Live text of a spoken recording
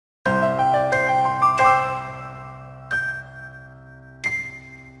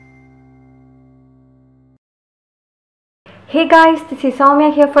Hey guys, this is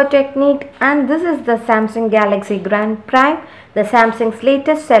Soumya here for Technique, and this is the Samsung Galaxy Grand Prime, the Samsung's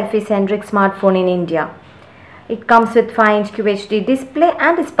latest selfie-centric smartphone in India. It comes with 5-inch QHD display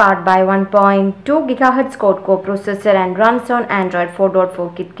and is powered by 1.2 GHz quad-core processor and runs on Android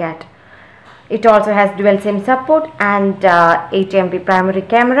 4.4 KitKat. It also has dual SIM support and 8MP primary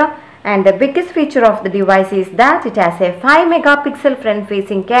camera, and the biggest feature of the device is that it has a 5-megapixel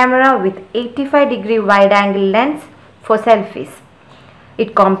front-facing camera with 85-degree wide-angle lens for selfies.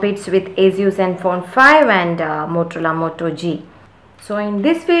 It competes with ASUS Zenfone 5 and Motorola Moto G. So in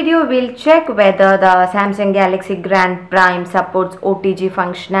this video we'll check whether the Samsung Galaxy Grand Prime supports OTG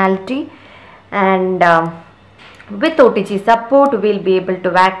functionality, and with OTG support we'll be able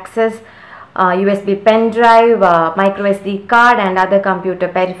to access USB pen drive, micro SD card and other computer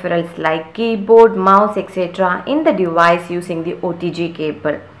peripherals like keyboard, mouse, etc. in the device using the OTG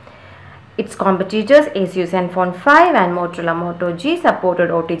cable. Its competitors ASUS Zenfone 5 and Motorola Moto G supported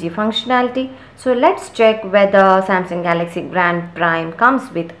OTG functionality. So let's check whether Samsung Galaxy Grand Prime comes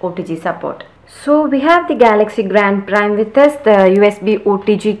with OTG support. So we have the Galaxy Grand Prime with us, the USB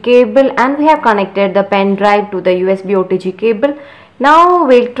OTG cable, and we have connected the pen drive to the USB OTG cable. Now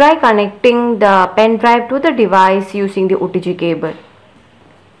we'll try connecting the pen drive to the device using the OTG cable.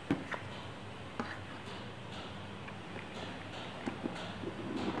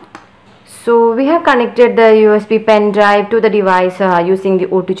 So we have connected the USB pen drive to the device using the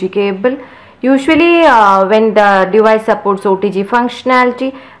OTG cable. Usually when the device supports OTG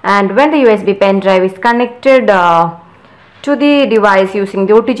functionality and when the USB pen drive is connected to the device using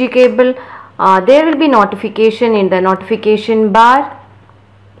the OTG cable, there will be notification in the notification bar.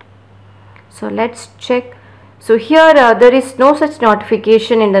 So let's check. So here there is no such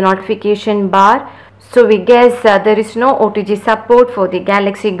notification in the notification bar. So we guess there is no OTG support for the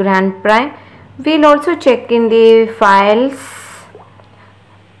Galaxy Grand Prime. We'll also check in the File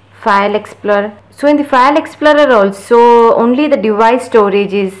Explorer. So in the File Explorer also only the device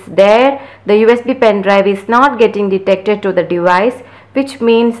storage is there. The USB pen drive is not getting detected to the device, which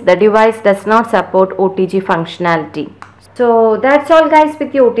means the device does not support OTG functionality. So that's all guys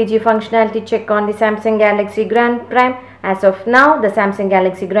with the OTG functionality check on the Samsung Galaxy Grand Prime. As of now, the Samsung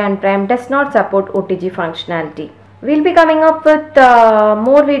Galaxy Grand Prime does not support OTG functionality. We'll be coming up with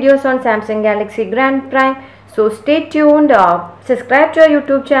more videos on Samsung Galaxy Grand Prime. So stay tuned. Subscribe to our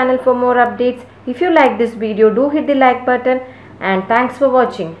YouTube channel for more updates. If you like this video, do hit the like button. And thanks for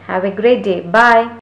watching. Have a great day. Bye.